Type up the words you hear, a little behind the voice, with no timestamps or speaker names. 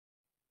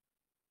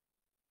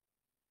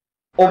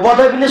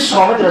উবাদা ইবনে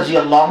সামিত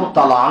রাদিয়াল্লাহু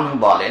তাআলা আনহু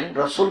বলেন,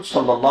 রাসূল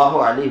সাল্লাল্লাহু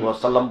আলাইহি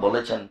ওয়াসাল্লাম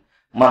বলেছেন,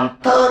 মান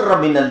তারা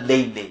মিনাল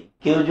লাইলি,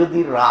 কেউ যদি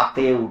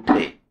রাতে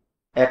উঠে,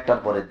 একটার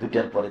পরে,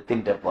 দুইটার পরে,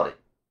 তিনটার পরে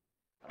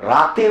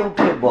রাতে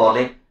উঠে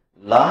বলে,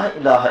 লা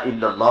ইলাহা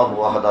ইল্লাল্লাহু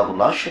ওয়াহদাহু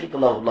লা শারীকা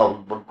লাহু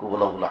লাহুল মুলকু ওয়া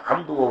লাহুল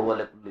হামদু ওয়া হুয়া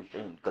আলা কুল্লি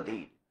শাইইন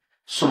কাদির,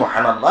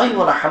 সুবহানাল্লাহি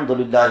ওয়া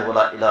আলহামদুলিল্লাহি ওয়া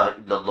লা ইলাহা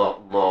ইল্লাল্লাহু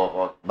আল্লাহু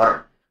আকবার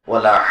ওয়া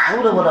লা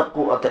হাওলা ওয়া লা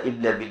কুওয়াতা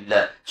ইল্লা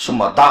বিল্লাহ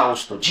সুম্মা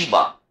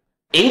দাউস্তুজিবা।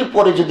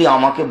 এরপরে যদি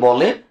আমাকে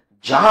বলে,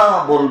 যা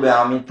বলবে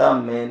আমি তা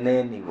মেনে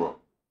নিব।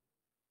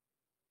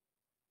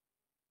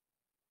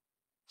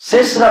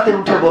 শেষ রাতে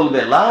উঠে বলবে,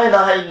 লা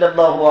ইলাহা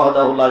ইল্লাল্লাহু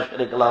ওয়াহদাহু লা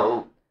শারীকা লাহু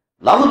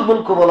লাহুল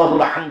মুলকু ওয়া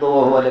লাহুল হামদু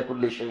ওয়া হুয়া আলা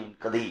কুল্লি শাইইন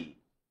কাদির।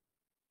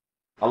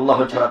 আল্লাহ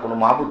ছাড়া কোনো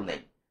মাবুদ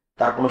নেই,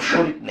 তার কোনো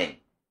শরীক নেই,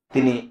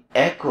 তিনি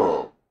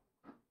একক,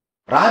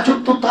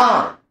 রাজত্ব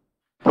তার,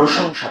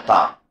 প্রশংসা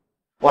তার।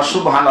 ওয়া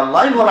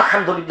সুবহানাল্লাহি ওয়া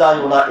আলহামদুলিল্লাহি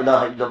ওয়া লা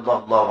ইলাহা ইল্লাল্লাহু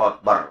আল্লাহু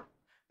আকবার,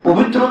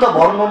 পবিত্রতা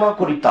বর্ণনা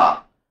করি তার,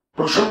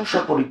 প্রশংসা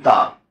করি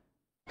তার,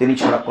 তিনি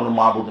ছাড়া কোনো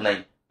মাবুদ নাই,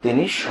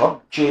 তিনি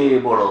সবচেয়ে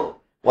বড়।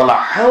 ওয়ালা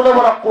হাওলা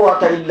ওয়ালা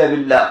কুওয়াতা ইল্লা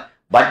বিল্লাহ,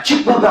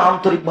 বাহ্যিকভাবে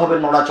আন্তরিকভাবে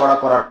নড়াচড়া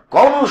করার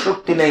কোনো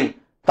শক্তি নেই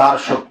তার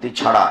শক্তি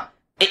ছাড়া।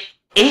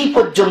 এই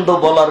পর্যন্ত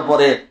বলার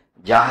পরে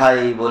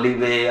যাহাই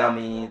বলিবে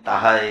আমি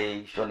তাহাই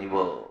শুনিব।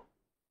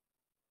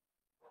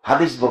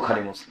 হাদিস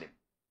বুখারী মুসলিম।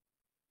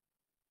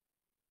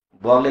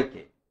 বলে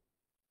কে?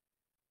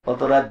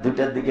 কত রাত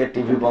 2টার দিকে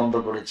টিভি বন্ধ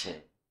করেছে,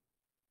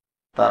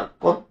 তার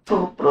কত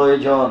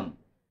প্রয়োজন।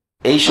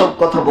 এইসব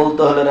কথা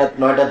বলতে হলে রাত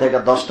 9টা থেকে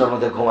 10টার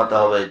মধ্যে ঘুমাতে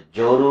হবে,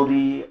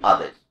 জরুরি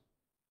আদেশ।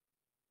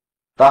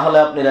 তাহলে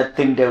আপনি রাত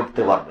 3টায়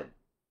উঠতে পারবেন,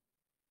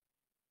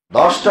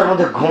 10টার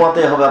মধ্যে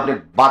ঘুমাতে হবে, আপনি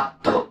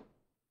বাধ্য।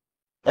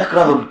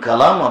 ইকরাহুল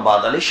কালাম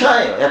বাদাল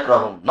ইশায়ে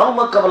ইকরাহুন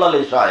নাওমা ক্বাবলাল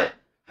ইশায়ে।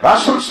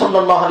 রাসূল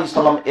সাল্লাল্লাহু আলাইহি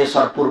সাল্লাম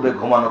এশার পূর্বে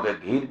ঘুমানোকে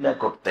ঘৃণা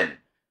করতেন,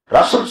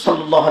 রাসূল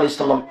সাল্লাল্লাহু আলাইহি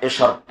সাল্লাম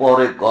এশার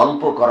পরে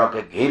গল্প করাকে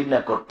ঘৃণা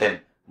করতেন।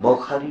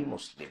 বুখারী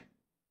মুসলিম।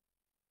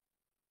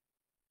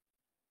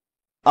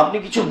 আপনি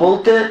কিছু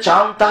বলতে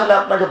চান তাহলে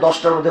আপনাকে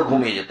 10টার মধ্যে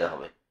ঘুমিয়ে যেতে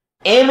হবে।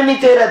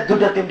 এমনিতে রাত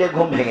 2টা 3টায়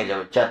ঘুম ভেঙে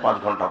যাবে 4-5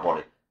 ঘন্টা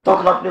পরে।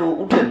 তখন আপনি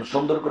উঠেন,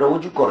 সুন্দর করে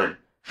ওযু করেন,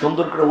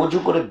 সুন্দর করে ওযু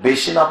করে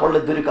বেশি না পড়লে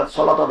 2 রাকাত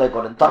সালাত আদায়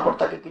করেন, তারপর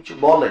তাকে কিছু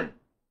বলেন।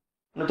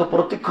 আপনি তো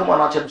প্রতীক্ষমান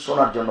আছেন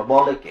শোনার জন্য,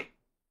 বলে কে?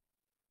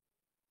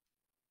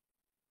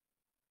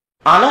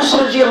 আনাস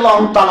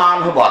রাদিয়াল্লাহু তাআলা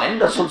আনহু বলেন,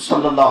 রাসূল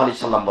সাল্লাল্লাহু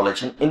আলাইহি সাল্লাম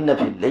বলেছেন, ইন্না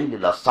ফিল লাইলি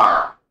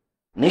লাসাআ,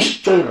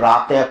 নিশ্চয়ই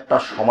রাতে একটা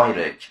সময়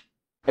রয়েছে।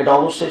 এটা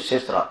অবশ্যই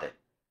শেষ রাতে,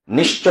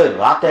 নিশ্চয়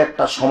রাতে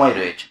একটা সময়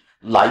রয়েছে।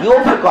 লা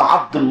ইউফিকু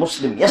আব্দুল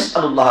মুসলিম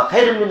ইয়াসআলুল্লাহ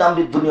খায়রান মিন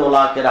আমরিদ দুনিয়া ওয়াল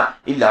আখিরাহ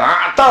ইল্লা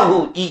আতাহু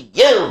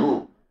ইয়াহু।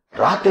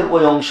 রাতের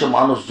ওই অংশে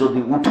মানুষ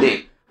যদি উঠে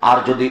আর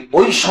যদি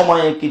ওই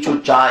সময়ে কিছু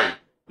চায়,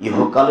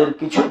 ইহকালের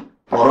কিছু,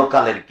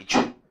 পরকালের কিছু,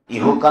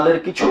 ইহকালের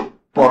কিছু,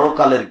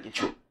 পরকালের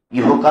কিছু,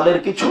 ইহকালের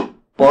কিছু,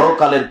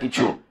 পরকালের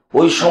কিছু,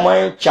 ওই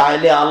সময়ে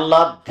চাইলে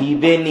আল্লাহ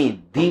দিবেনি,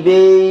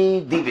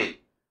 দিবে।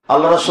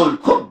 আল্লাহ রাসূল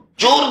খুব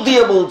জোর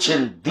দিয়ে বলছেন,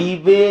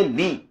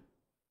 দিবেনি।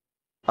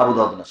 আবু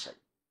দাউদ, নাসাই,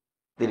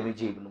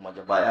 তিরমিজি, ইবনে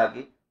মাজাহ,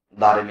 বায়াগী,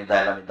 দারিমি,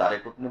 দায়লামি,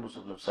 দারিকুতনি,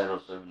 মুসলিম, সাহিহ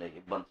ইবনে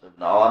হিব্বান,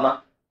 ইবনে আওয়ানা,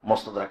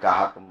 মুসনাদ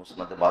হাকিম,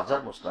 মুসনাদ বাজার,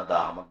 মুসনাদ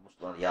আহমদ,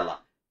 মুসনাদ ইয়ালা,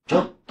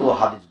 যত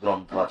হাদিস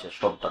গ্রন্থ আছে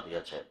সবটা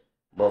দিয়েছে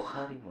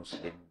বুখারী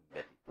মুসলিম।